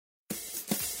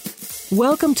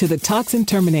Welcome to the Toxin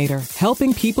Terminator,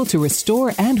 helping people to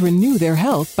restore and renew their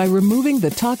health by removing the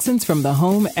toxins from the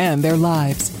home and their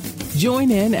lives. Join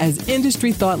in as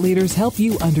industry thought leaders help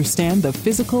you understand the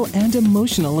physical and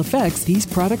emotional effects these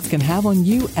products can have on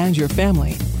you and your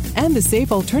family, and the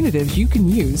safe alternatives you can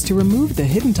use to remove the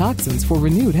hidden toxins for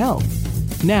renewed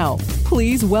health. Now,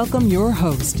 please welcome your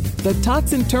host, the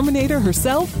Toxin Terminator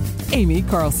herself, Amy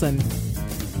Carlson.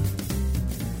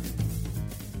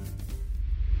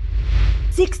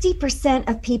 60%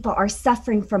 of people are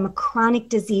suffering from a chronic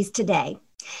disease today.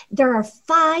 There are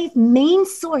 5 main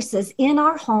sources in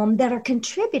our home that are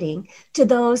contributing to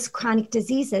those chronic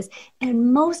diseases,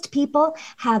 and most people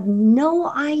have no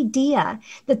idea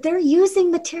that they're using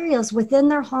materials within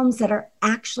their homes that are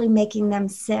actually making them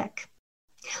sick.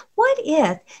 What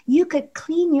if you could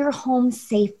clean your home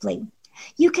safely?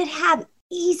 You could have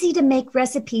easy to make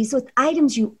recipes with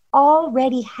items you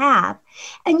already have,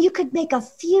 and you could make a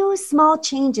few small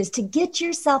changes to get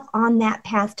yourself on that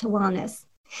path to wellness.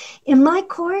 In my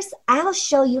course, I'll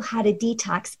show you how to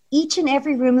detox each and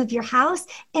every room of your house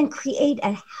and create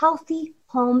a healthy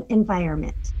home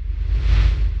environment.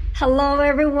 Hello,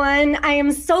 everyone. I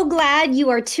am so glad you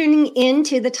are tuning in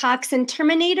to the Toxin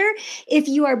Terminator. If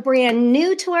you are brand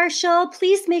new to our show,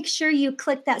 please make sure you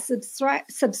click that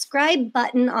subscribe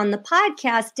button on the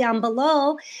podcast down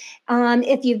below.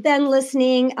 If you've been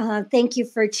listening, thank you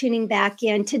for tuning back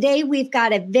in. Today, we've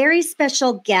got a very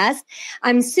special guest.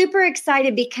 I'm super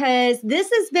excited because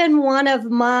this has been one of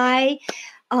my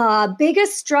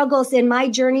biggest struggles in my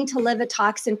journey to live a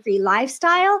toxin-free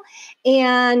lifestyle.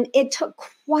 And it took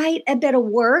quite a bit of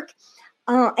work.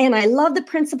 And I love the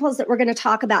principles that we're going to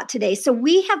talk about today. So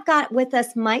we have got with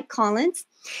us Mike Collins.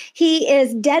 He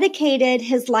is dedicated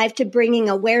his life to bringing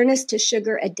awareness to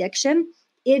sugar addiction.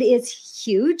 It is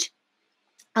huge.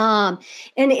 And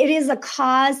it is a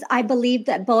cause, I believe,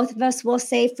 that both of us will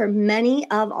say for many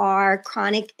of our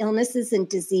chronic illnesses and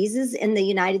diseases in the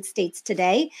United States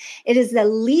today. It is the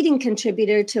leading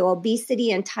contributor to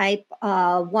obesity and type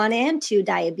 1 and 2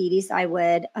 diabetes, I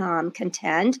would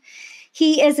contend.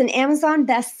 He is an Amazon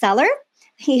bestseller.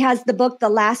 He has the book, The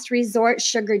Last Resort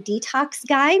Sugar Detox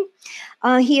Guide.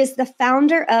 He is the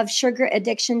founder of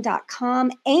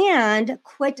sugaraddiction.com and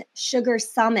Quit Sugar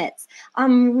Summits.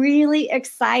 I'm really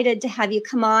excited to have you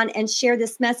come on and share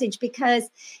this message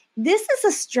because this is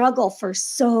a struggle for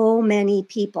so many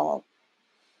people.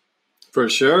 For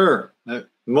sure.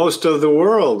 Most of the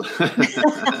world.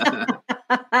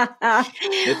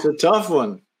 It's a tough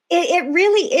one. It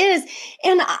really is.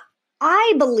 And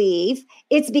I believe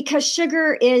it's because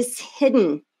sugar is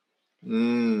hidden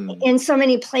in so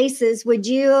many places. Would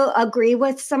you agree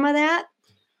with some of that?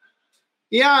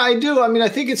 Yeah, I do. I mean, I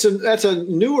think that's a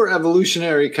newer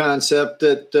evolutionary concept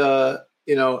that,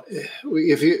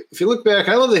 if you look back,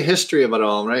 I love the history of it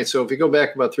all, right? So if you go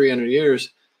back about 300 years,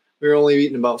 we were only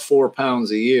eating about 4 pounds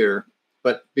a year.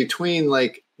 But between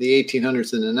like the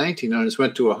 1800s and the 1900s,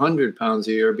 went to 100 pounds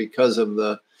a year because of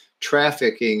the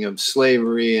trafficking of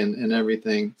slavery and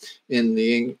everything in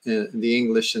the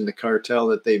English and the cartel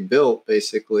that they built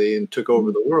basically and took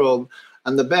over the world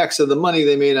on the backs of the money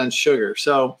they made on sugar.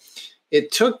 So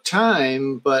it took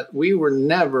time, but we were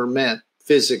never meant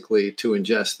physically to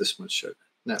ingest this much sugar.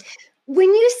 Never. When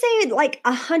you say like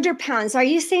 100 pounds, are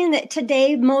you saying that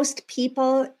today most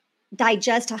people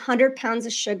digest 100 pounds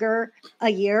of sugar a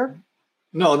year?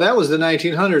 No, that was the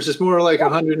 1900s. It's more like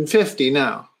 150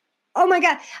 now. Oh my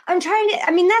God.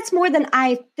 That's more than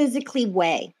I physically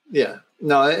weigh. Yeah.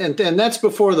 No, and that's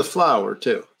before the flour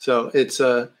too. So it's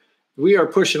we are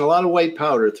pushing a lot of white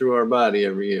powder through our body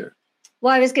every year.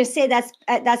 Well, I was going to say that's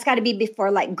got to be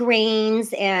before like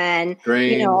grains and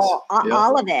all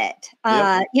of it.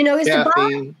 Is the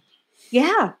body?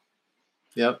 Yeah.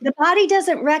 Yep. The body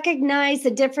doesn't recognize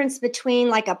the difference between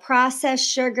like a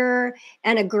processed sugar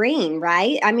and a grain,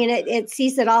 right? I mean, it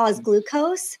sees it all as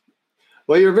glucose.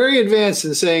 Well, you're very advanced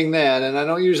in saying that, and I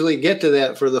don't usually get to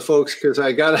that for the folks because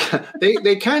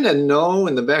they kind of know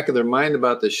in the back of their mind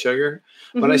about the sugar.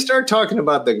 When I start talking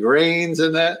about the grains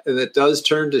and it does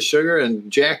turn to sugar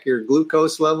and jack your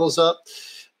glucose levels up,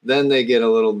 then they get a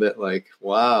little bit like,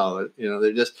 wow,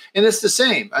 they're just, and it's the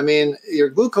same. I mean, your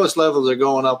glucose levels are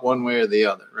going up one way or the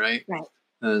other, right? Right.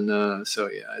 And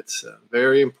it's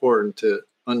very important to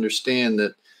understand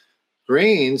that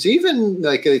grains, even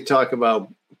like they talk about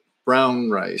brown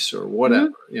rice or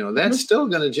whatever, that's still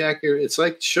going to jack it's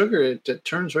like sugar. It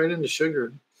turns right into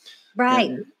sugar. Right.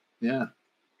 And, yeah.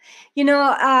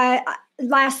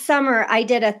 Last summer I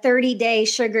did a 30-day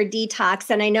sugar detox,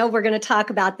 and I know we're going to talk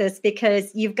about this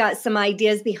because you've got some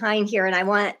ideas behind here and I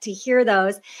want to hear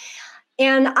those.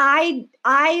 And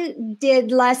I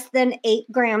did less than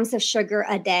 8 grams of sugar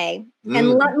a day.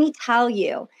 And let me tell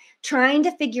you, trying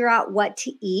to figure out what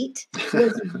to eat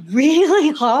was really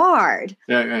hard.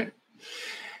 Right.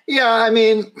 Yeah, I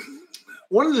mean,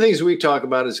 one of the things we talk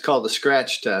about is called the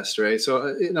scratch test, right?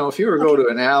 So, if you were to go to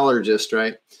an allergist,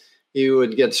 right, you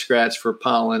would get scratched for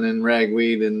pollen and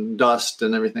ragweed and dust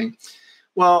and everything.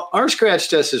 Well, our scratch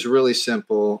test is really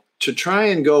simple, to try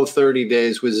and go 30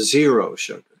 days with 0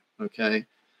 sugar, okay?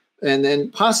 And then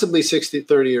possibly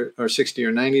 30 or 60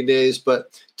 or 90 days,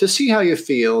 but to see how you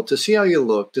feel, to see how you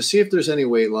look, to see if there's any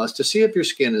weight loss, to see if your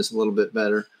skin is a little bit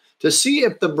better, to see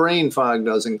if the brain fog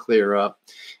doesn't clear up.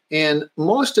 And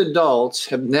most adults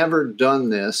have never done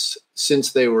this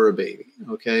since they were a baby,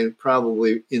 okay?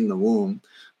 Probably in the womb,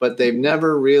 but they've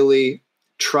never really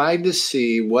tried to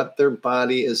see what their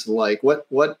body is like, what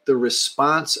the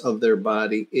response of their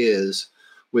body is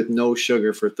with no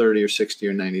sugar for 30 or 60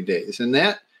 or 90 days. And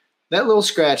that little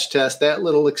scratch test, that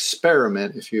little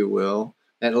experiment, if you will,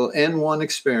 that little N1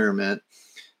 experiment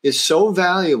is so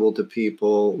valuable to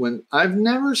people when I've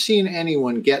never seen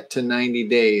anyone get to 90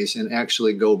 days and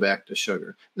actually go back to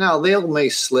sugar. Now, may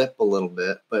slip a little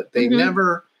bit, but they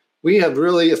we have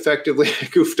really effectively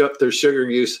goofed up their sugar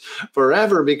use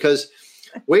forever, because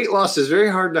weight loss is very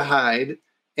hard to hide,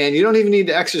 and you don't even need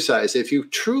to exercise. If you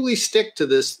truly stick to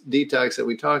this detox that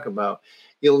we talk about,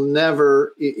 you'll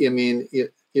never, you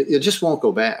just won't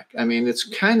go back. I mean, it's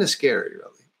kind of scary, really.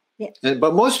 Yeah.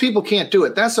 But most people can't do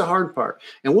it. That's the hard part.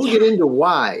 And we'll get into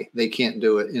why they can't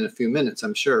do it in a few minutes,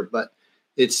 I'm sure. But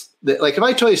it's like, if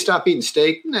I tell you stop eating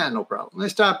steak, no problem. I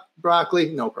stop broccoli,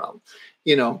 no problem.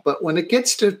 But when it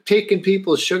gets to taking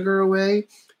people's sugar away,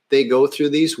 they go through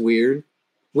these weird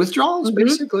withdrawals,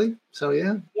 basically. So,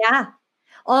 yeah. Yeah.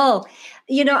 Oh,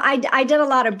 I did a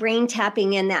lot of brain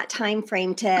tapping in that time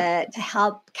frame to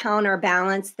help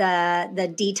counterbalance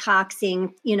the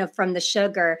detoxing, from the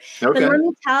sugar. Okay. But let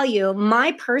me tell you,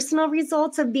 my personal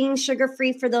results of being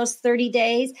sugar-free for those 30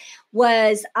 days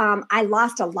was I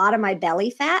lost a lot of my belly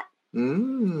fat.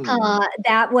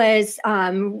 That was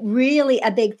really a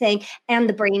big thing. And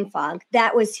the brain fog,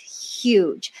 that was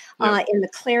huge in the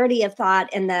clarity of thought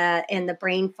and the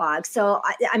brain fog. So,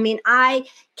 I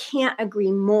can't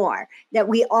agree more that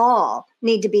we all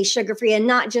need to be sugar-free, and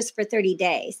not just for 30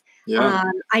 days. Yeah.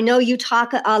 I know you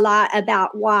talk a lot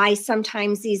about why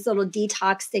sometimes these little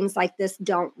detox things like this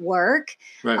don't work.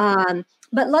 Right.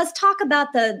 But let's talk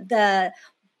about the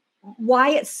why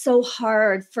it's so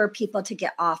hard for people to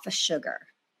get off of sugar.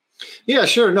 Yeah,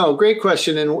 sure. No, great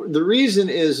question. And the reason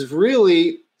is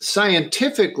really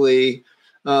scientifically,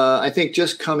 I think,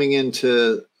 just coming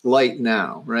into light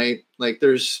now, right? Like,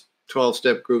 there's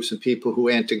 12-step groups and people who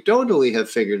anecdotally have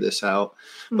figured this out,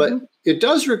 but it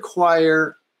does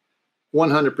require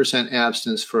 100%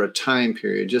 abstinence for a time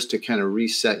period just to kind of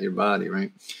reset your body,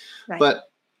 right? But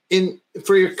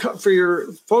for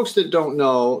your folks that don't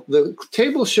know, the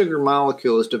table sugar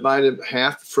molecule is divided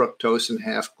half fructose and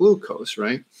half glucose,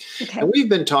 right? Okay. And we've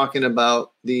been talking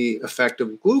about the effect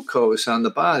of glucose on the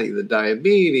body, the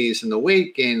diabetes and the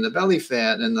weight gain, the belly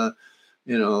fat, and the,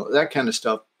 that kind of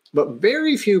stuff. But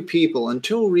very few people,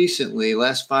 until recently,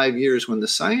 last 5 years, when the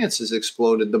science has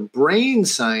exploded, the brain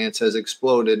science has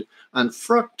exploded on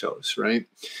fructose, right?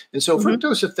 And so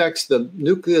fructose affects the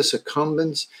nucleus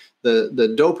accumbens,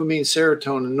 the dopamine,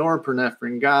 serotonin,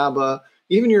 norepinephrine, GABA,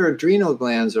 even your adrenal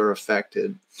glands are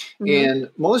affected. And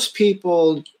most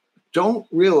people don't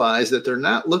realize that they're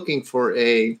not looking for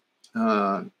a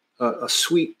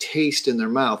sweet taste in their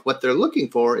mouth. What they're looking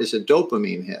for is a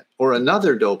dopamine hit or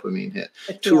another dopamine hit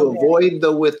to avoid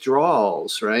the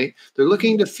withdrawals, right? They're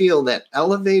looking to feel that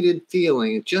elevated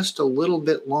feeling just a little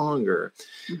bit longer.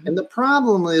 And the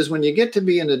problem is, when you get to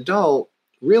be an adult,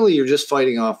 really, you're just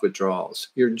fighting off withdrawals.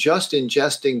 You're just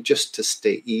ingesting just to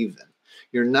stay even.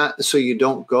 You're not, so you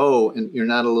don't go and you're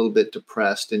not a little bit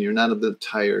depressed and you're not a bit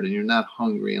tired and you're not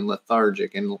hungry and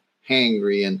lethargic and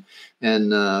hangry and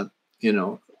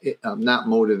not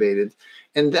motivated.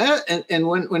 And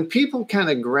when people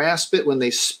kind of grasp it, when they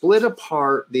split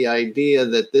apart the idea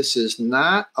that this is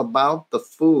not about the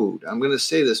food, I'm going to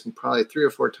say this probably 3 or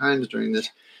 4 times during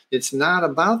this, it's not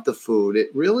about the food.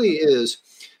 It really is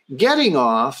getting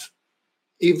off.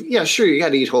 Yeah, sure, you got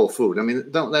to eat whole food. I mean,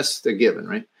 that's the given,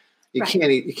 right? You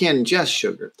can't ingest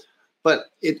sugar. But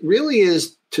it really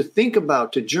is to think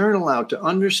about, to journal out, to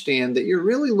understand that you're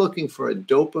really looking for a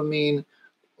dopamine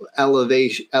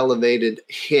elevated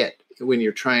hit when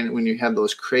you have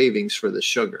those cravings for the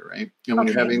sugar, right? And when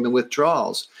you're having the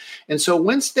withdrawals. And so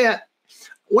one of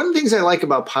the things I like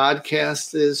about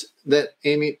podcasts is that,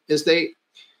 Amy, is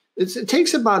it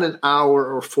takes about an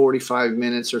hour or 45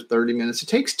 minutes or 30 minutes. It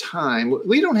takes time.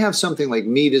 We don't have something like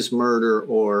meat is murder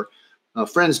or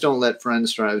friends don't let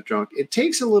friends drive drunk. It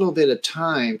takes a little bit of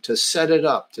time to set it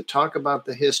up, to talk about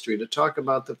the history, to talk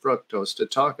about the fructose, to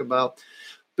talk about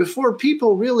before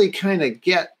people really kind of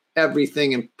get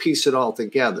everything and piece it all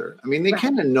together. I mean, they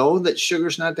kind of know that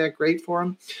sugar's not that great for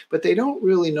them, but they don't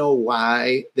really know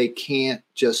why they can't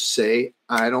just say,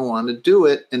 I don't want to do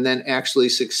it, and then actually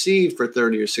succeed for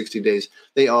 30 or 60 days.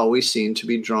 They always seem to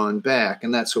be drawn back,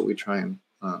 and that's what we try and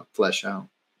flesh out.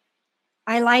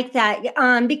 I like that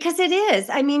because it is.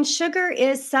 I mean, sugar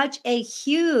is such a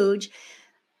huge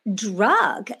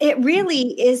drug. It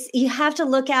really is. You have to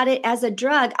look at it as a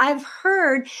drug. I've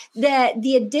heard that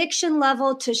the addiction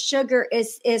level to sugar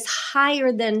is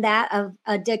higher than that of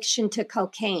addiction to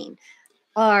cocaine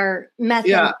or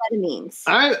methamphetamines.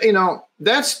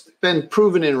 That's been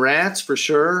proven in rats for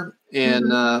sure.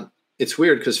 And it's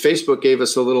weird because Facebook gave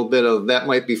us a little bit of that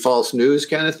might be false news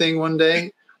kind of thing one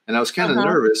day. And I was kind of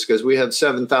nervous because we have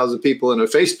 7,000 people in a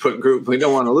Facebook group. We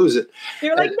don't want to lose it.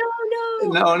 You're like,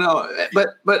 no.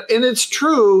 But and it's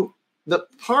true. The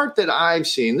part that I've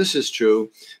seen, this is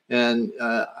true, and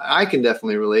I can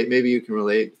definitely relate. Maybe you can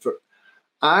relate.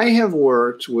 I have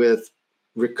worked with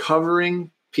recovering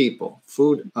people,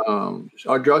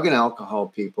 our drug and alcohol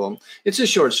people. It's a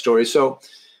short story. So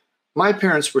my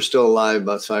parents were still alive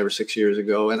about 5 or 6 years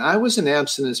ago, and I was an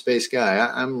abstinence-based guy.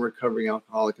 I'm a recovering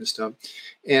alcoholic and stuff.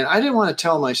 And I didn't want to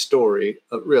tell my story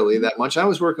really that much. I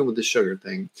was working with the sugar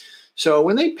thing. So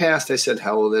when they passed, I said,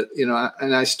 hell with it,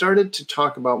 and I started to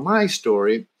talk about my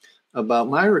story, about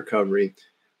my recovery.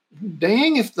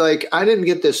 Dang, if I didn't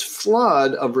get this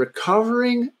flood of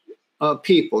recovering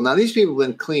people. Now, these people have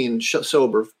been clean,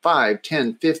 sober 5,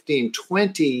 10, 15,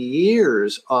 20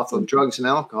 years off of drugs and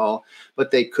alcohol, but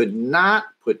they could not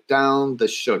put down the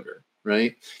sugar,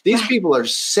 right? These people are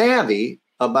savvy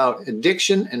about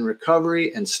addiction and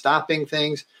recovery and stopping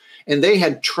things. And they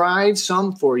had tried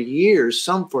some for years,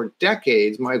 some for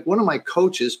decades. One of my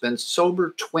coaches been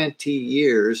sober 20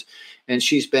 years, and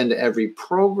she's been to every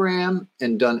program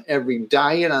and done every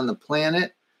diet on the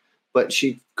planet, but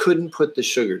she couldn't put the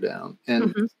sugar down.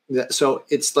 And so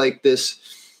it's like this,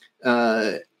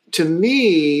 to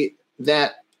me,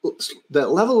 that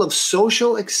level of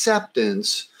social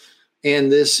acceptance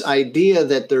and this idea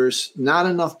that there's not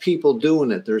enough people doing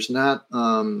it, there's not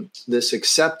this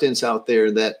acceptance out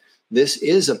there that this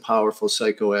is a powerful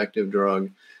psychoactive drug,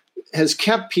 has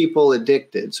kept people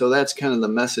addicted. So that's kind of the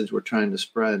message we're trying to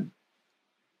spread.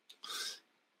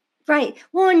 Right.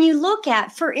 Well, when you look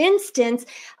at, for instance,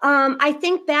 I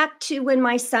think back to when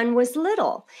my son was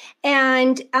little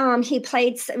and he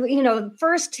played,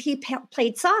 first he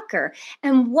played soccer.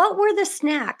 And what were the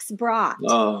snacks brought,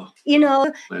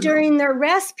 during their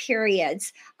rest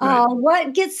periods? Right.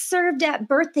 What gets served at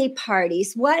birthday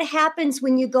parties? What happens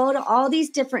when you go to all these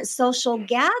different social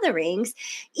gatherings?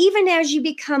 Even as you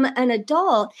become an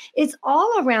adult, it's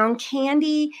all around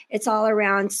candy. It's all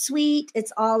around sweet.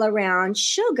 It's all around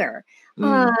sugar.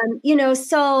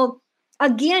 So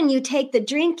again, you take the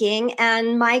drinking,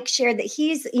 and Mike shared that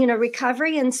he's,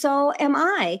 recovery, and so am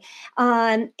I.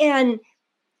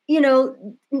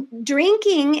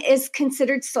 Drinking is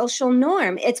considered social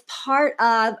norm. It's part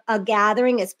of a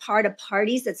gathering. It's part of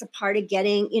parties. It's a part of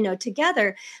getting,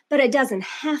 together, but it doesn't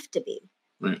have to be.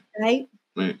 Right.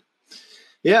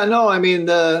 Yeah, no, I mean,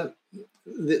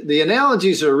 the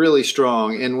analogies are really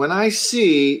strong. And when I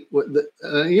see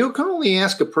you can only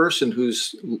ask a person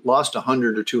who's lost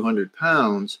 100 or 200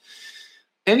 pounds,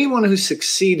 anyone who's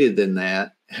succeeded in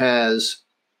that has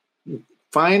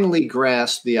finally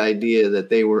grasped the idea that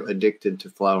they were addicted to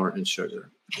flour and sugar,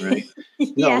 right?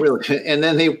 No, really. And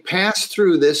then they pass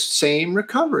through this same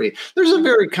recovery. There's a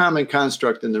very common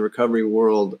construct in the recovery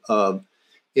world of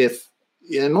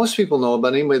and most people know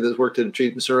about anybody that's worked at a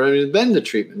treatment center or been to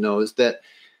treatment knows that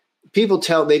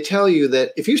they tell you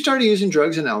that if you started using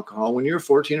drugs and alcohol when you're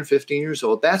 14 or 15 years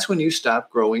old, that's when you stop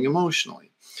growing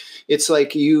emotionally. It's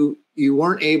like you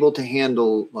weren't able to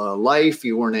handle life.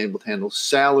 You weren't able to handle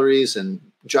salaries and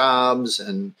jobs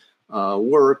and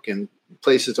work and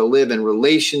places to live and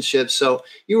relationships. So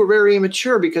you were very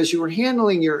immature because you were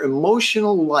handling your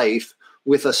emotional life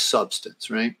with a substance,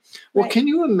 right? Well, can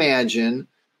you imagine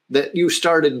that you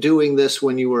started doing this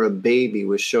when you were a baby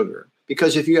with sugar?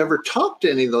 Because if you ever talk to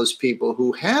any of those people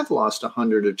who have lost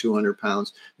 100 or 200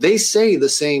 pounds, they say the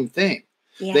same thing.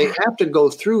 Yeah. They have to go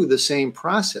through the same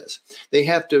process. They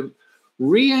have to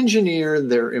re-engineer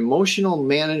their emotional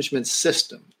management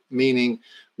system, meaning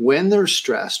when they're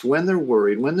stressed, when they're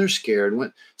worried, when they're scared.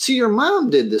 See, your mom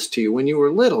did this to you when you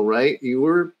were little, right? You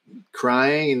were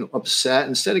crying and upset,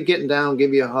 instead of getting down,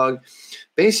 give you a hug,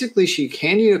 basically she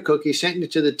handed you a cookie, sent you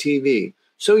to the TV.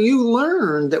 So you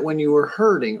learned that when you were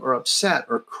hurting or upset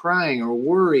or crying or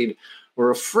worried or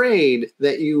afraid,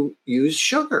 that you use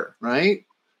sugar, right?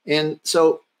 And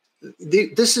so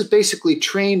this is basically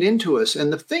trained into us.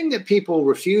 And the thing that people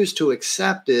refuse to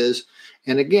accept is,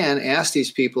 and again, ask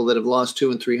these people that have lost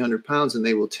 200 and 300 pounds, and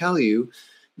they will tell you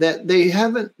that they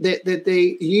haven't, that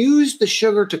they use the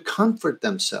sugar to comfort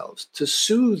themselves, to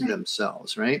soothe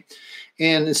themselves, right?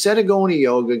 And instead of going to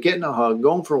yoga, getting a hug,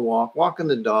 going for a walk, walking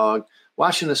the dog,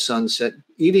 watching a sunset,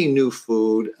 eating new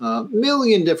food,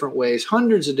 million different ways,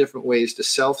 hundreds of different ways to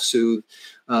self-soothe,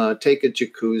 take a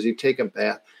jacuzzi, take a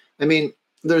bath. I mean,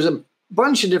 there's a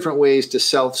bunch of different ways to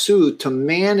self-soothe, to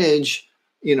manage,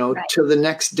 to the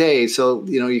next day. So,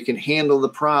 you can handle the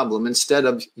problem instead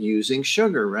of using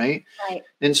sugar, right? Right.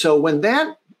 And so when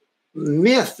that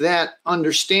myth, that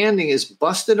understanding is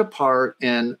busted apart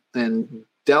and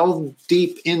delved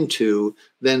deep into,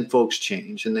 then folks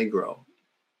change and they grow.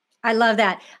 I love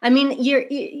that. I mean,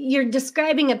 you're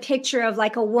describing a picture of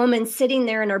like a woman sitting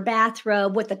there in her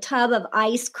bathrobe with a tub of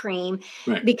ice cream,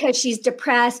 right, because she's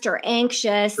depressed or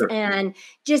anxious, sure, and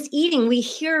just eating. We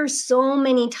hear so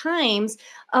many times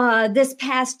this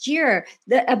past year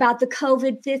about the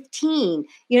COVID-15,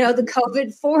 the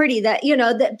COVID-40, that,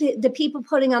 the people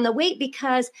putting on the weight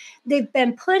because they've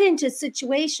been put into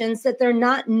situations that they're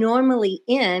not normally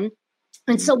in.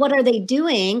 And so what are they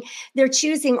doing? They're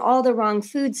choosing all the wrong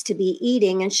foods to be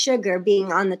eating, and sugar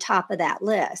being on the top of that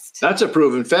list. That's a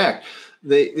proven fact.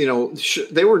 They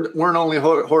weren't only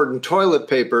hoarding toilet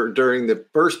paper during the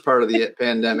first part of the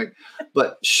pandemic,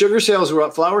 but sugar sales were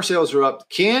up, flour sales were up,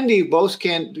 candy, both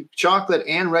chocolate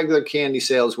and regular candy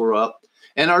sales were up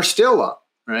and are still up,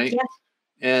 right? Yeah.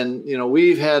 And,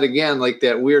 we've had, again, like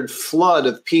that weird flood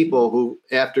of people who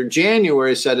after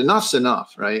January said enough's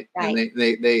enough, right? And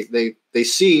they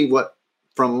see what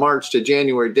from March to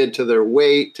January did to their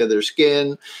weight, to their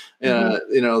skin.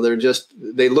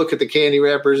 They look at the candy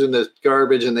wrappers and the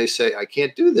garbage and they say, I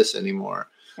can't do this anymore.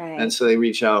 Right. And so they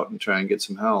reach out and try and get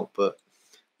some help. But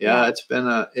it's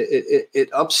been it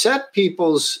upset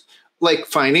people's, like,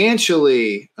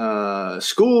 financially,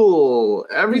 school,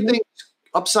 everything. Mm-hmm.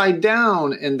 Upside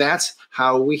down, and that's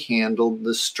how we handled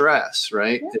the stress,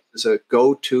 right? Yeah. It's a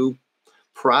go-to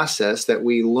process that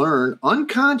we learn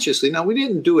unconsciously. Now, we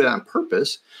didn't do it on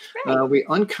purpose. Right. We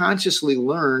unconsciously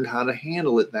learned how to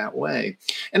handle it that way.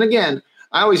 And again,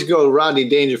 I always go to Rodney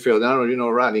Dangerfield. I don't know if you know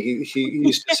Rodney. He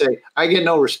used to say, I get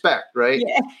no respect, right?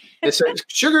 Yeah. It's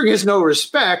sugar gets no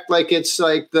respect, like it's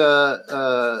like the,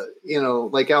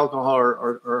 like alcohol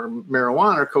or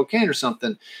marijuana or cocaine or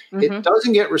something. Mm-hmm. It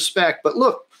doesn't get respect. But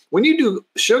look, when you do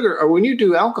sugar or when you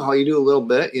do alcohol, you do a little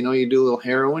bit, you do a little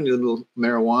heroin, you do a little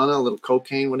marijuana, a little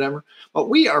cocaine, whatever. But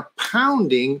we are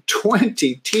pounding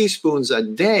 20 teaspoons a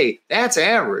day. That's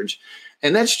average.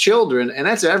 And that's children and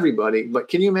that's everybody. But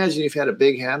can you imagine if you had a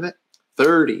big habit?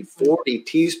 30, 40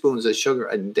 teaspoons of sugar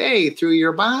a day through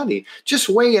your body. Just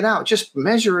weigh it out. Just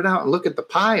measure it out and look at the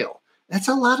pile. That's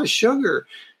a lot of sugar.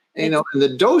 And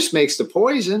the dose makes the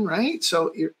poison, right?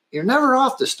 So you're never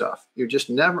off the stuff. You're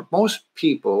just never, most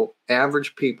people,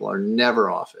 average people are never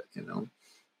off it, Don't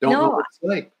know what it's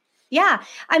like. Yeah.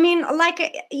 I mean,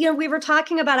 like, we were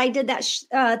talking about, I did that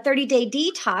 30-day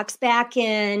detox back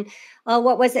in,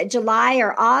 July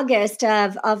or August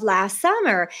of last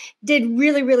summer. Did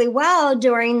really, really well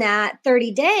during that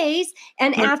 30 days.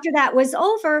 And after that was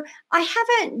over, I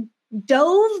haven't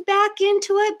dove back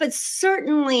into it, but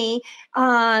certainly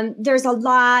there's a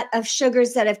lot of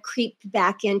sugars that have creeped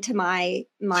back into my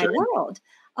sure. world.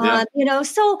 Yeah.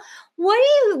 So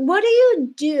what do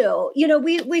you do?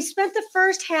 We spent the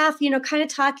first half, kind of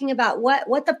talking about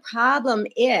what the problem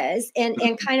is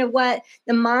and kind of what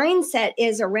the mindset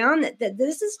is around it, that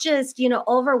this is just,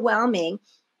 overwhelming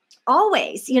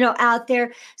always, out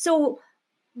there. So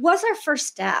what's our first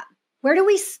step? Where do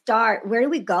we start? Where do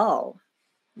we go?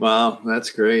 Wow, that's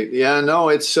great. Yeah, no,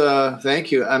 it's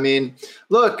thank you. I mean,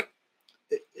 look,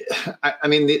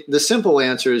 the simple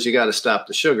answer is you got to stop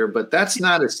the sugar, but that's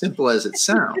not as simple as it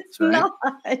sounds, right?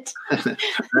 Not.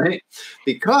 Right?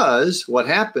 Because what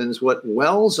happens, what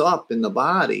wells up in the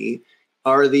body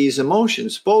are these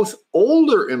emotions, both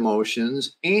older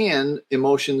emotions and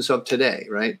emotions of today,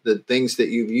 right? The things that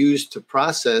you've used to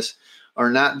process are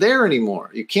not there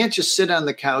anymore. You can't just sit on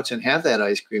the couch and have that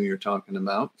ice cream you're talking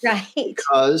about. Right.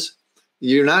 Because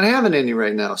you're not having any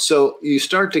right now. So you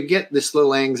start to get this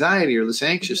little anxiety or this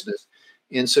anxiousness.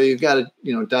 And so you've got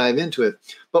to, dive into it.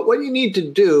 But what you need to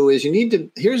do is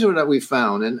here's what we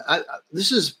found. And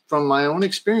this is from my own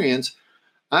experience.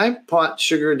 I bought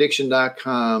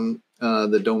sugaraddiction.com,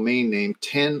 the domain name,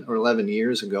 10 or 11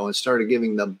 years ago and started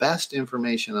giving the best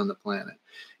information on the planet.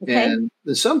 Okay. And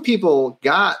some people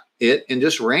got it and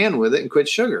just ran with it and quit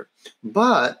sugar.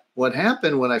 But what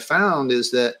happened, what I found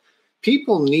is that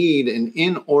people need an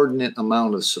inordinate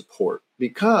amount of support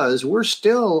because we're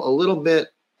still a little bit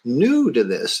new to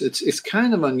this. It's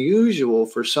kind of unusual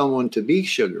for someone to be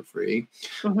sugar-free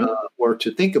or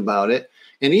to think about it.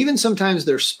 And even sometimes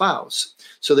their spouse.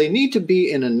 So they need to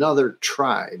be in another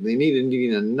tribe. They need to be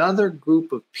in another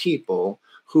group of people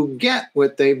who get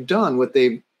what they've done, what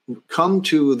they've come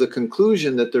to the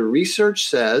conclusion that their research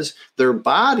says, their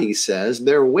body says,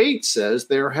 their weight says,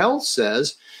 their health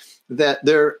says that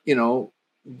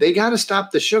they got to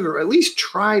stop the sugar, or at least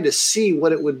try to see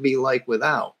what it would be like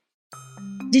without.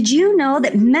 Did you know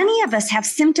that many of us have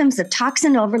symptoms of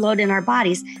toxin overload in our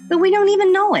bodies, but we don't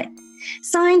even know it?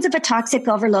 Signs of a toxic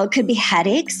overload could be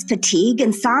headaches, fatigue,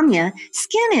 insomnia,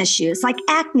 skin issues like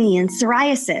acne and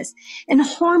psoriasis, and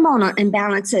hormonal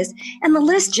imbalances, and the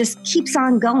list just keeps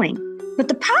on going. But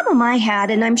the problem I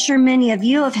had, and I'm sure many of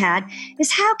you have had,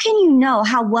 is how can you know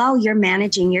how well you're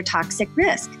managing your toxic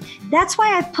risk? That's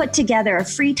why I've put together a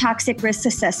free toxic risk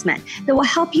assessment that will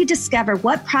help you discover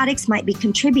what products might be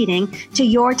contributing to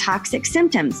your toxic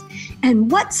symptoms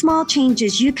and what small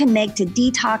changes you can make to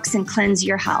detox and cleanse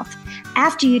your health.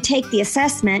 After you take the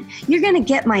assessment, you're going to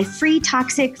get my free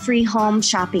toxic-free home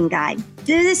shopping guide.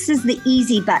 This is the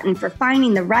easy button for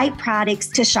finding the right products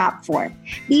to shop for.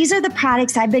 These are the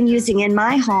products I've been using in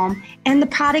my home and the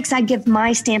products I give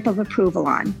my stamp of approval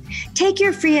on. Take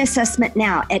your free assessment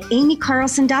now at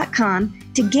amycarlson.com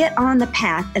to get on the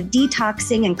path of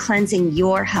detoxing and cleansing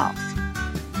your health.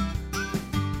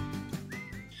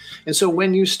 And so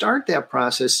when you start that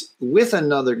process with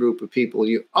another group of people,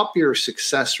 you up your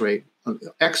success rate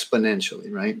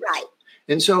exponentially, right? Right.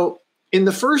 And so in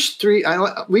the first three,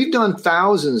 we've done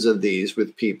thousands of these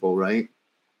with people, right?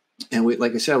 And we,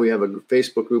 like I said, we have a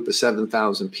Facebook group of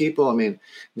 7,000 people. I mean,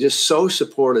 just so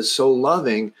supportive, so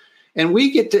loving. And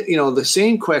we get to, the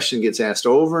same question gets asked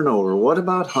over and over. What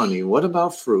about honey? What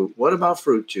about fruit? What about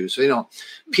fruit juice?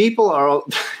 People are,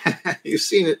 you've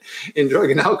seen it in drug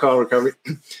and alcohol recovery.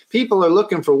 People are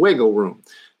looking for wiggle room.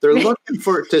 They're looking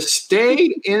to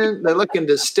stay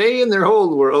in their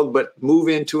old world, but move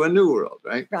into a new world,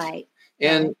 right? Right.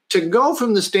 And to go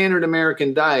from the standard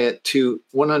American diet to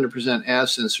 100%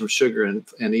 abstinence from sugar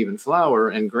and even flour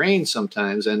and grain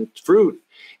sometimes and fruit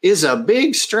is a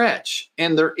big stretch.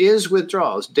 And there is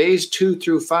withdrawals. Days 2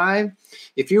 through 5,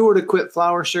 if you were to quit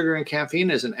flour, sugar, and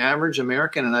caffeine as an average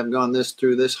American, and I've gone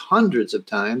through this hundreds of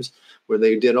times where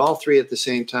they did all three at the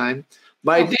same time,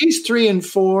 by days 3 and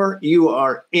 4, you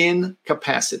are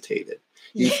incapacitated.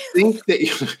 You think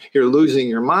that you're losing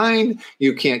your mind.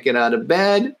 You can't get out of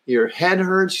bed. Your head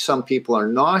hurts. Some people are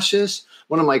nauseous.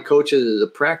 One of my coaches is a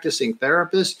practicing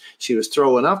therapist. She was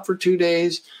throwing up for 2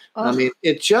 days. Oh. I mean,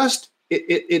 it's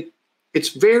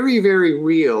very, very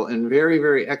real and very,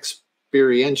 very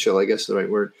experiential, I guess is the right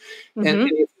word. Mm-hmm. And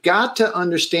you've got to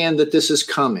understand that this is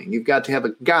coming. You've got to have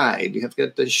a guide. You have to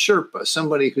get the Sherpa,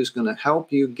 somebody who's going to help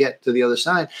you get to the other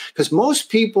side. Because most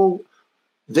people,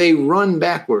 they run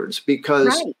backwards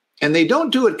and they don't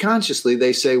do it consciously.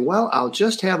 They say, well, I'll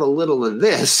just have a little of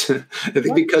this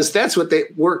because that's what they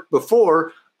worked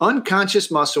before. Unconscious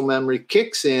muscle memory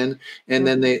kicks in and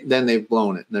then they've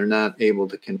blown it. They're not able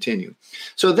to continue.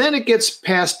 So then it gets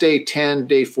past day 10,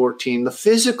 day 14, the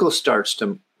physical starts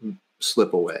to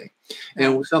slip away.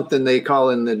 And something they call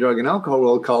in the drug and alcohol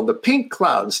world called the pink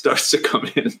cloud starts to come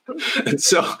in. And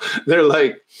so they're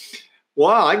like,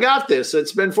 wow, I got this.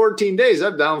 It's been 14 days.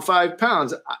 I'm down 5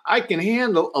 pounds. I can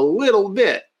handle a little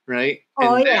bit, right?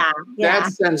 And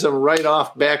that sends them right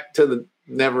off back to the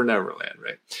never land,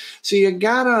 right? So you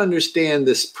got to understand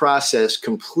this process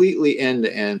completely end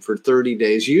to end for 30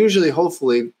 days. Usually,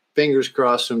 hopefully, fingers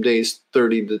crossed from days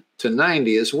 30 to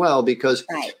 90 as well, because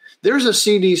there's a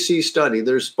CDC study.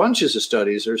 There's bunches of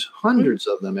studies. There's hundreds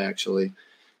of them, actually,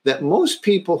 that most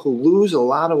people who lose a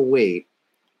lot of weight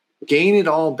gain it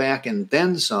all back and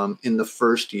then some in the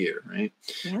first year, right?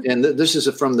 Yeah. And this is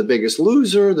from The Biggest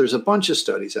Loser. There's a bunch of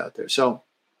studies out there. So,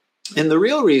 and the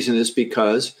real reason is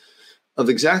because of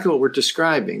exactly what we're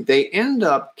describing. They end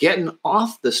up getting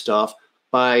off the stuff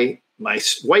by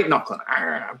white knuckling,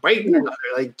 biting another.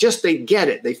 Like they get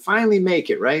it. They finally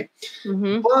make it, right?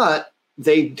 Mm-hmm. But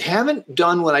they haven't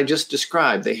done what I just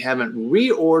described. They haven't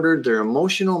reordered their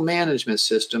emotional management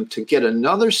system to get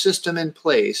another system in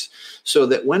place so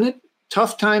that when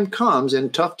tough time comes,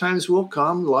 and tough times will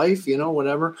come, life,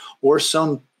 whatever, or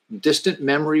some distant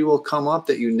memory will come up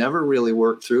that you never really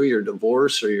worked through, your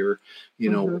divorce or your,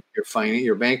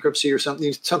 your bankruptcy or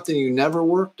something you never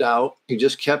worked out. You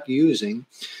just kept using.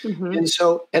 And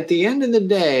so at the end of the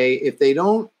day, if they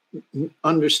don't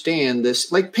understand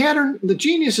this, like pattern, the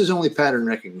genius is only pattern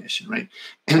recognition, right?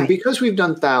 And because we've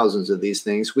done thousands of these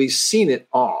things, we've seen it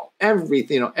all,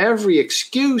 everything, every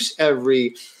excuse,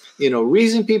 every,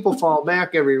 reason people fall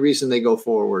back, every reason they go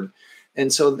forward.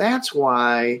 And so that's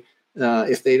why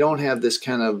if they don't have this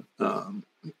kind of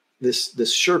this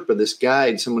Sherpa, this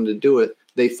guide, someone to do it,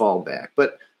 they fall back.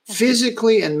 But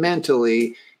physically and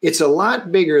mentally, it's a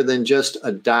lot bigger than just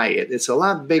a diet. It's a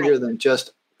lot bigger than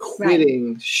just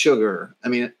quitting sugar. I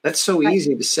mean, that's so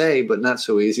easy to say, but not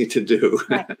so easy to do.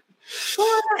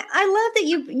 Well, I love that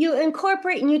you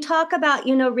incorporate and you talk about,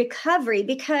 recovery,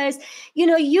 because,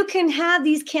 you can have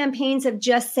these campaigns of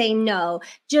just say no,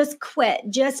 just quit,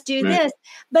 just do this.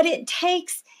 But it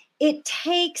takes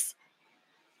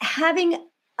having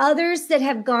others that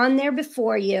have gone there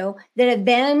before you, that have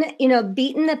been,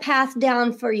 beaten the path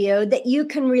down for you, that you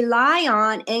can rely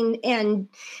on and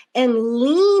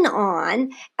lean on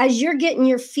as you're getting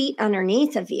your feet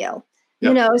underneath of you.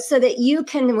 So that you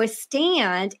can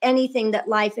withstand anything that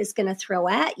life is going to throw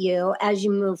at you as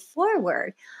you move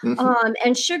forward.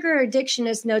 And sugar addiction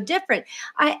is no different.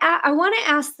 I want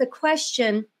to ask the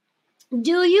question,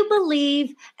 do you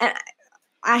believe,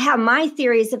 I have my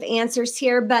theories of answers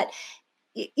here, but,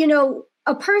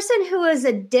 a person who is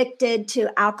addicted to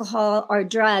alcohol or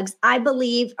drugs, I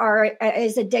believe,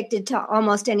 is addicted to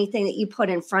almost anything that you put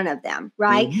in front of them,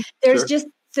 right?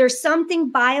 There's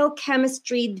something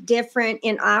biochemistry different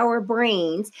in our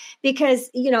brains because,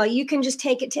 you can just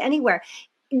take it to anywhere.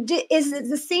 Is it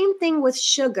the same thing with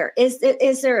sugar? Is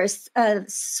there a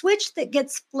switch that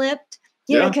gets flipped?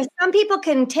 Because some people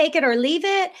can take it or leave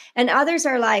it, and others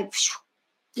are like,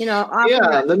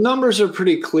 the numbers are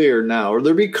pretty clear now, or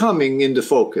they're becoming into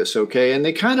focus. Okay. And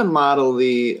they kind of model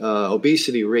the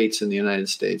obesity rates in the United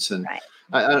States. And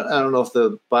I don't know if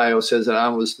the bio says that I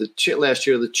was last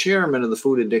year the chairman of the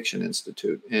Food Addiction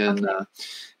Institute, and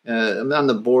I'm on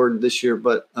the board this year.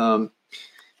 But and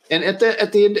at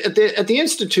the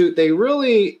institute, they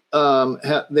really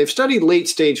they've studied late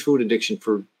stage food addiction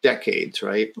for decades,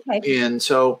 right? And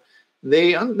so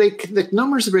the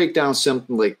numbers break down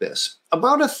something like this: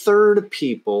 about a third of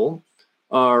people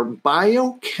are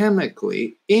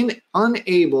biochemically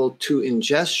unable to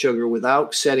ingest sugar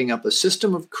without setting up a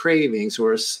system of cravings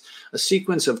or a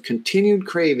sequence of continued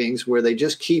cravings where they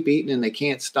just keep eating and they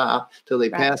can't stop till they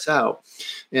pass out.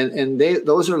 And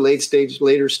those are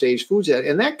later stage foods.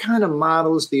 And that kind of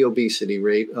models the obesity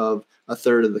rate of a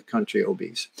third of the country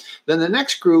obese. Then the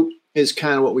next group is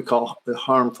kind of what we call the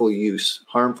harmful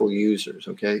users.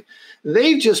 Okay.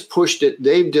 They've just pushed it.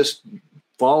 They've just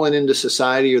fallen into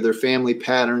society or their family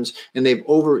patterns, and they've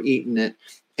overeaten it.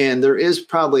 And there is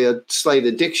probably a slight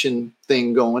addiction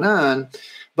thing going on,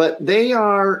 but they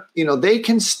are, they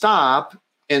can stop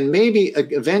and maybe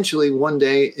eventually one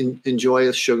day enjoy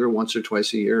a sugar once or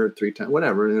twice a year or 3 times,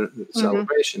 whatever,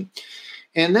 celebration.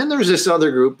 And then there's this other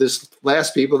group, this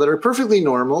last people that are perfectly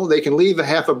normal. They can leave a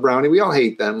half a brownie. We all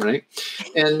hate them, right?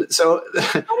 And so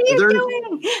they're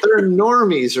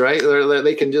normies, right?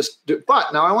 They can just do.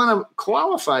 But now I want to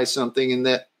qualify something in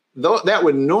that that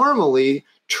would normally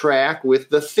track with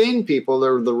the thin people.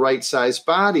 They're the right size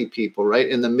body people, right?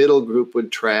 And the middle group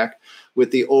would track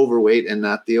with the overweight and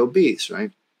not the obese,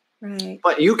 right? Right.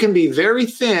 But you can be very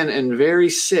thin and very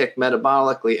sick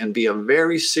metabolically and be a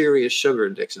very serious sugar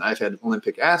addiction. I've had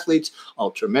Olympic athletes,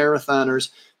 ultra marathoners,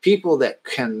 people that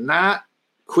cannot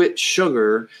quit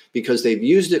sugar because they've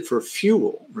used it for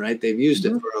fuel, right? They've used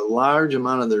it for a large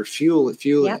amount of their fuel.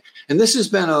 Yep. And this has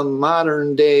been a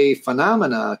modern day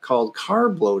phenomena called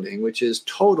carb loading, which is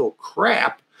total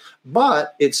crap,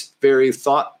 but it's very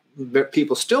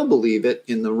people still believe it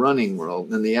in the running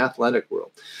world, in the athletic world.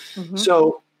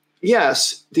 So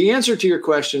yes, the answer to your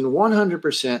question,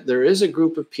 100%, there is a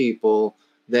group of people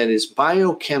that is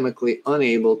biochemically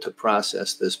unable to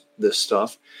process this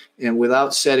stuff, and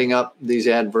without setting up these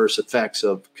adverse effects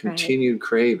of continued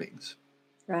cravings.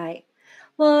 Right.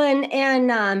 Well,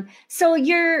 and so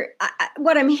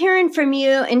what I'm hearing from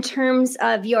you in terms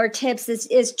of your tips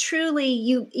is truly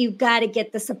you've got to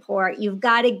get the support. You've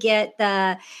got to get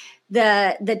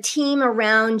the team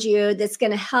around you that's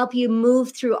going to help you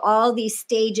move through all these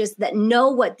stages, that know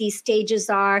what these stages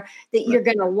are, that you're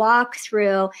going to walk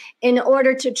through in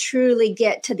order to truly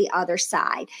get to the other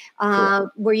side,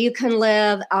 where you can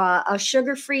live a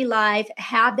sugar-free life,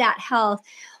 have that health.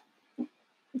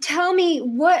 Tell me,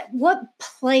 what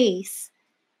place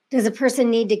does a person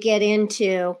need to get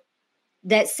into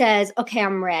that says, okay,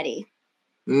 I'm ready?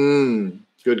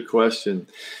 Good question.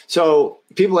 So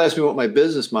people ask me what my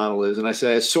business model is, and I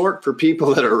say I sort for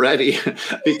people that are ready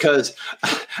because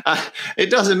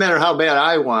it doesn't matter how bad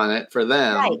I want it for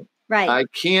them. Right. I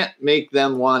can't make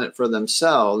them want it for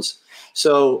themselves.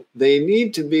 So they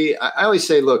need to be, I always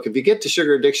say, look, if you get to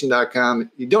sugaraddiction.com,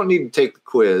 you don't need to take the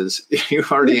quiz. You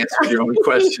already answered your own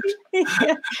question.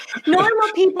 Yeah.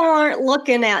 Normal people aren't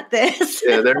looking at this.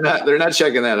 Yeah, they're not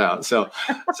checking that out. So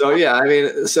yeah, I mean,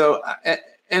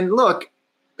 and look,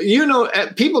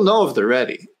 people know if they're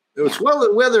ready. It's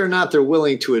whether or not they're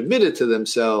willing to admit it to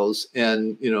themselves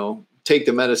and, take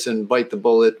the medicine, bite the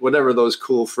bullet, whatever those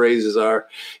cool phrases are.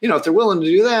 If they're willing to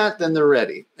do that, then they're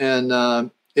ready. And,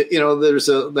 there's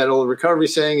that old recovery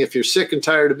saying, if you're sick and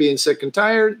tired of being sick and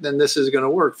tired, then this is going to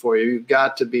work for you. You've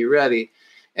got to be ready.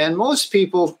 And most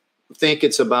people think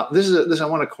it's about this. I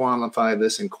want to quantify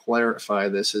this and clarify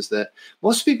this, is that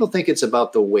most people think it's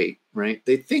about the weight, right?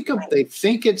 They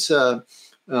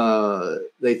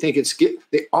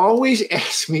always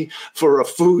ask me for a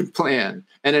food plan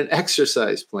and an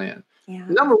exercise plan. Yeah.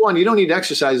 Number one, you don't need to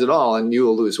exercise at all and you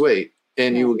will lose weight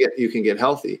and you can get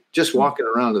healthy just walking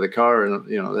around to the car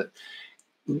and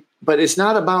but it's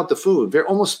not about the food.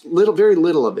 Very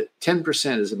little of it.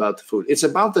 10% is about the food. It's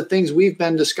about the things we've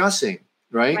been discussing,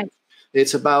 right?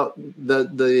 It's about the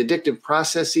addictive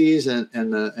processes and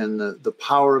the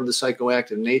power of the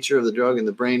psychoactive nature of the drug in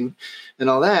the brain and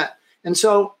all that. And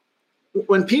so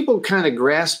when people kind of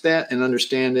grasp that and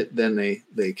understand it, then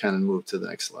they kind of move to the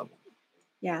next level.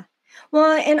 Yeah.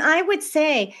 Well, and I would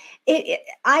say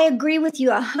I agree with you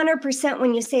 100%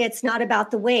 when you say it's not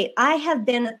about the weight. I have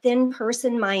been a thin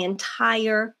person my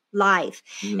entire life.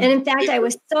 And in fact, I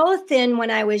was so thin when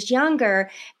I was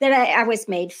younger that I was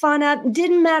made fun of.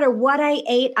 Didn't matter what I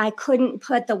ate, I couldn't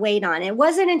put the weight on. It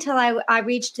wasn't until I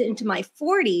reached into my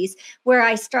 40s where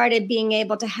I started being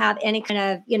able to have any kind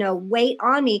of, weight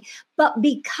on me. But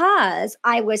because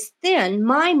I was thin,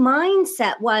 my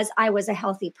mindset was I was a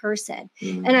healthy person.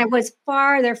 And I was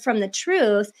farther from the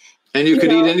truth. And you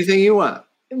could eat anything you want.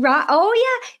 Right. Oh,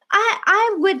 yeah.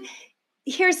 I would.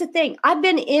 Here's the thing. I've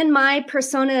been in my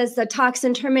persona as the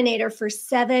Toxin Terminator for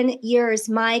 7 years,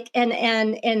 Mike. And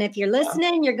if you're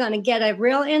listening, you're going to get a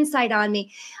real insight on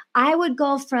me. I would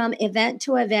go from event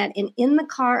to event, and in the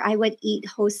car, I would eat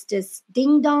Hostess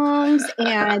ding dongs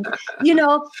and, in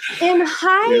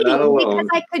hiding because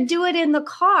I could do it in the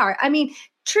car. I mean,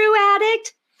 true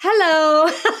addict. Hello.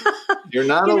 You're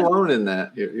not alone in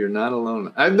that. You're not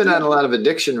alone. I've been on a lot of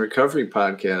addiction recovery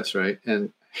podcasts, right?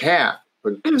 And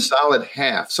a solid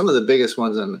half, some of the biggest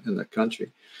ones in the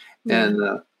country. And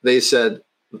they said,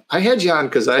 I had you on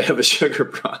because I have a sugar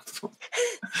problem.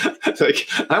 Like,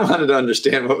 I wanted to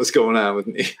understand what was going on with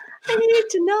me. I need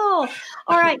to know.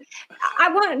 All right. I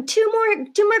want two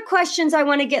more questions I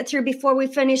want to get through before we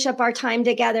finish up our time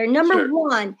together. Number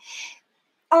one,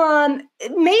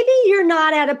 maybe you're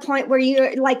not at a point where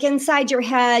you're like inside your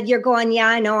head, you're going, yeah,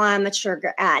 I know I'm a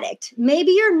sugar addict.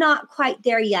 Maybe you're not quite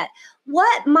there yet.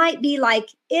 What might be like,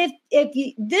 if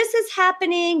this is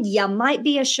happening, you might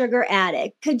be a sugar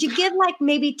addict. Could you give like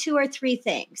maybe 2 or 3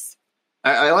 things?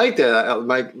 I like that.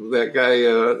 That guy,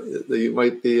 you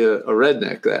might be a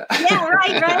redneck. That. Yeah,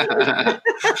 right.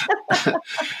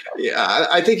 Yeah,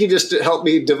 I think he just helped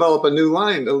me develop a new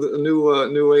line, a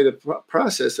new way to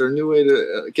process, or a new way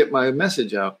to get my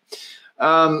message out.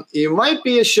 You might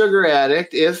be a sugar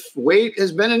addict if weight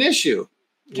has been an issue.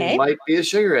 Okay. You might be a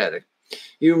sugar addict.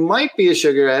 You might be a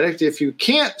sugar addict if you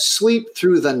can't sleep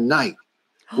through the night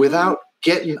without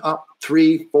getting up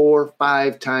 3, 4,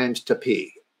 5 times to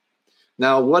pee.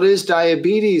 Now, what is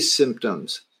diabetes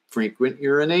symptoms? Frequent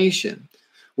urination.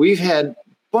 We've had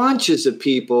bunches of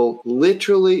people,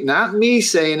 literally, not me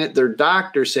saying it, their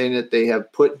doctor saying it, they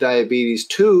have put diabetes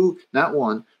 2, not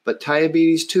 1, but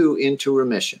diabetes 2 into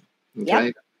remission. Okay,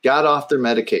 yep. Got off their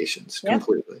medications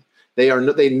completely.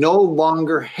 They no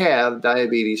longer have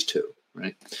diabetes 2.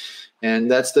 Right.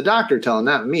 And that's the doctor telling,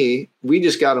 not me. We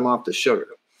just got them off the sugar.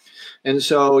 And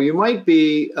so you might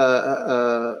be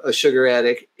a sugar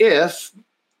addict if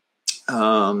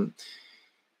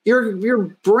your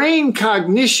brain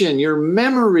cognition, your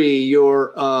memory,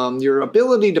 your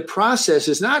ability to process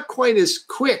is not quite as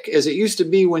quick as it used to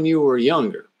be when you were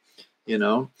younger.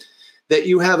 That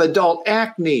you have adult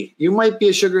acne. You might be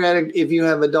a sugar addict if you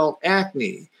have adult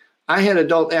acne. I had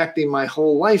adult acne my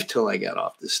whole life till I got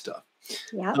off this stuff.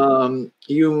 Yep.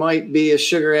 You might be a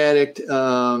sugar addict.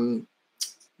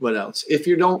 What else? If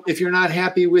you're not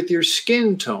happy with your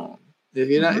skin tone, if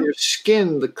you're not your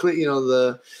skin, the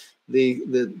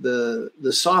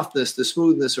softness, the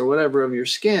smoothness, or whatever of your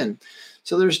skin.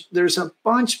 So there's a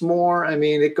bunch more. I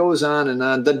mean, it goes on and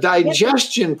on. The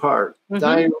digestion part,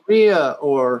 diarrhea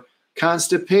or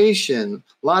constipation.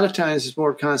 A lot of times it's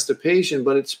more constipation,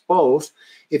 but it's both.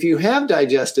 If you have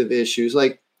digestive issues,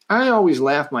 like I always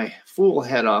laugh my fool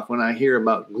head off when I hear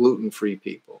about gluten-free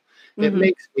people. It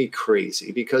makes me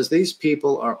crazy because these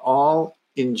people are all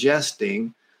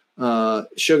ingesting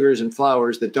sugars and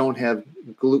flours that don't have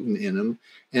gluten in them.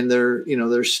 And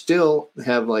they're still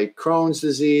have like Crohn's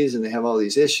disease and they have all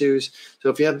these issues. So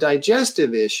if you have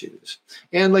digestive issues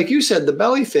and like you said, the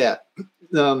belly fat,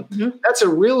 that's a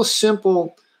real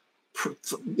simple,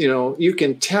 you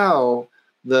can tell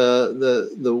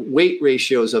the weight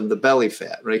ratios of the belly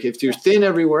fat, right? If you're thin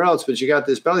everywhere else, but you got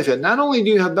this belly fat, not only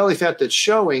do you have belly fat that's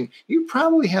showing, you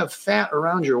probably have fat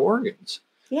around your organs,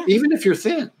 even if you're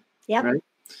thin. Yep. Right?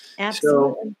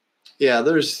 Absolutely. So, yeah,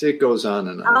 it goes on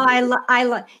and on. Oh, I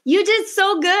love, you did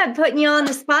so good putting you on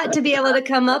the spot to be able to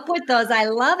come up with those. I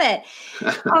love it.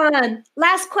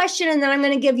 Last question, and then I'm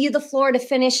going to give you the floor to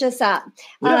finish this up.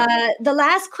 Yeah. The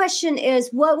last question is,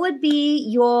 what would be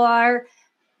your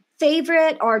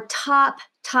favorite or top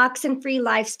toxin-free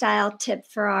lifestyle tip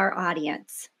for our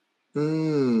audience?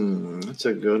 That's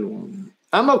a good one.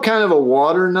 I'm a kind of a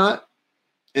water nut,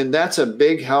 and that's a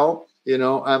big help.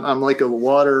 I'm like a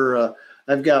water,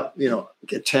 I've got,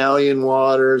 Italian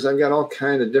waters. I've got all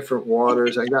kind of different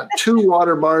waters. I got 2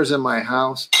 water bars in my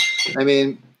house. I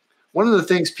mean, one of the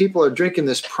things people are drinking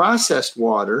this processed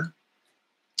water,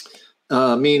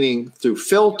 meaning through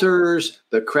filters,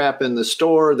 the crap in the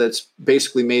store that's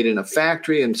basically made in a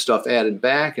factory and stuff added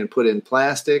back and put in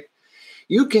plastic.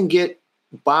 You can get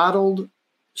bottled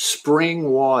spring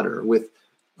water with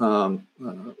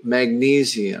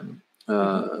magnesium,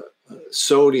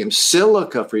 sodium,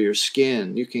 silica for your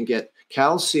skin. You can get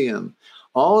calcium,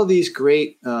 all of these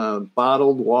great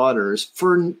bottled waters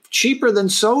for cheaper than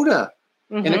soda.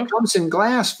 And it comes in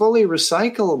glass, fully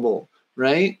recyclable,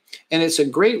 right? And it's a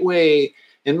great way.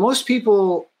 And most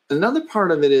people, another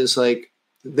part of it is like,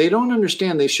 they don't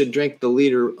understand they should drink the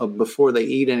liter before they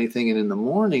eat anything and in the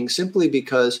morning, simply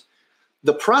because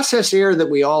the processed air that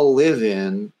we all live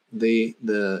in, the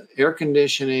air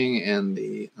conditioning and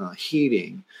the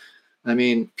heating, I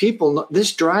mean,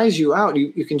 this dries you out.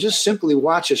 You can just simply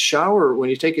watch a shower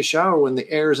when you take a shower when the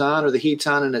air's on or the heat's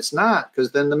on and it's not,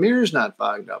 because then the mirror's not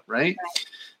fogged up, right?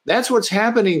 That's what's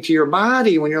happening to your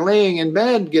body when you're laying in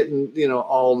bed getting,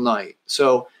 all night.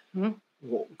 So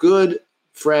good,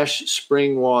 fresh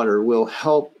spring water will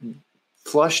help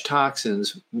flush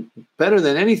toxins better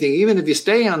than anything, even if you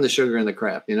stay on the sugar and the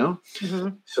crap,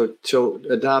 So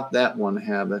adopt that one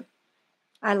habit.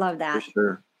 I love that. For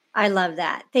sure. I love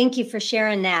that. Thank you for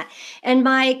sharing that. And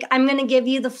Mike, I'm going to give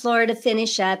you the floor to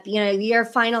finish up, your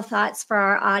final thoughts for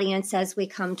our audience as we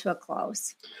come to a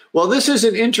close. Well, this is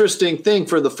an interesting thing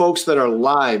for the folks that are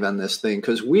live on this thing,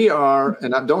 because we are,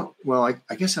 and I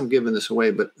guess I'm giving this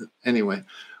away, but anyway,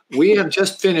 we have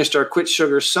just finished our Quit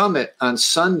Sugar Summit on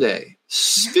Sunday,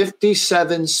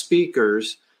 57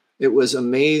 speakers. It was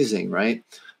amazing, right?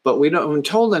 But we haven't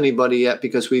told anybody yet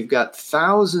because we've got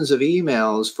thousands of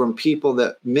emails from people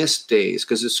that missed days,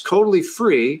 because it's totally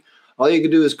free. All you can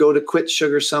do is go to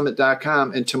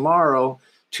quitsugarsummit.com, and tomorrow,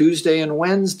 Tuesday and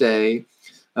Wednesday,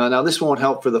 now this won't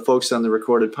help for the folks on the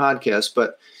recorded podcast,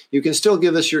 but you can still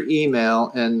give us your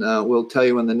email and we'll tell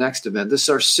you when the next event. This is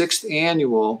our 6th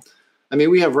annual. I mean,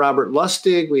 we have Robert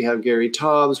Lustig, we have Gary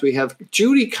Taubes, we have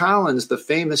Judy Collins, the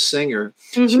famous singer.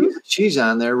 She's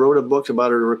on there, wrote a book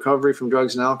about her recovery from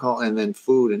drugs and alcohol, and then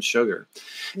food and sugar.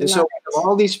 And so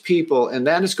all these people, and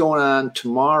that is going on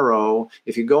tomorrow.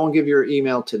 If you go and give your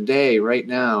email today, right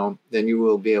now, then you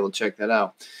will be able to check that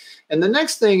out. And the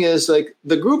next thing is, like,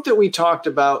 the group that we talked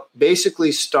about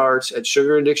basically starts at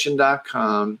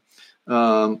sugaraddiction.com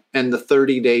and the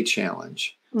 30-day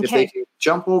challenge. Okay. If they can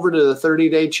jump over to the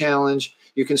 30-day challenge,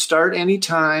 you can start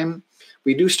anytime.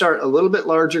 We do start a little bit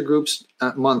larger groups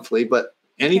monthly, but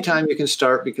anytime you can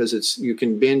start, because you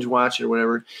can binge watch it or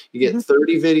whatever. You get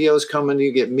 30 videos coming.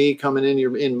 You get me coming in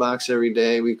your inbox every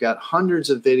day. We've got hundreds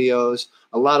of videos,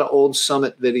 a lot of old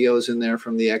summit videos in there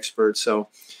from the experts. So,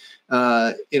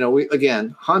 we,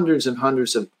 again, hundreds and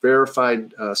hundreds of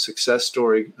verified success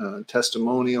story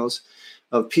testimonials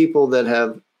of people that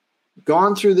have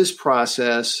gone through this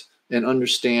process and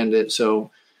understand it. So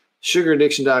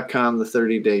sugaraddiction.com, the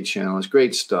 30-day challenge,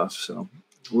 great stuff. So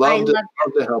love to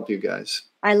help you guys.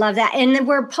 I love that. And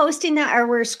we're posting that, or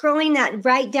we're scrolling that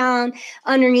right down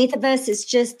underneath of us. It's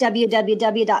just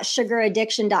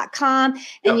www.sugaraddiction.com.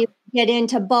 And you can get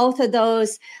into both of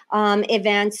those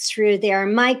events through there.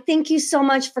 Mike, thank you so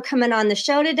much for coming on the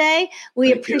show today.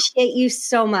 We appreciate you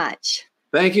so much.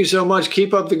 Thank you so much.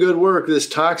 Keep up the good work. This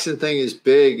toxin thing is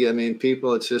big. I mean,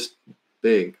 people, it's just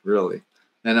big, really.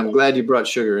 And I'm glad you brought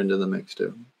sugar into the mix,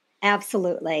 too.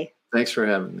 Absolutely. Thanks for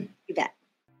having me. You bet.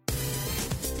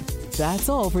 That's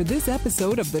all for this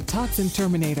episode of The Toxin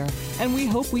Terminator, and we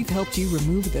hope we've helped you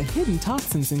remove the hidden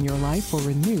toxins in your life for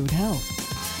renewed health.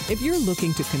 If you're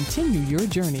looking to continue your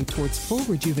journey towards full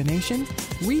rejuvenation,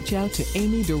 reach out to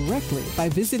Amy directly by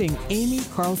visiting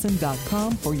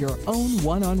amycarlson.com for your own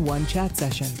one-on-one chat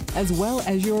session, as well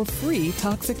as your free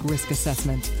toxic risk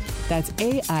assessment. That's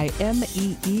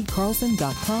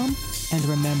AIMEEcarlson.com. And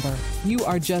remember, you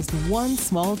are just one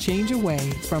small change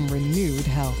away from renewed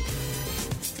health.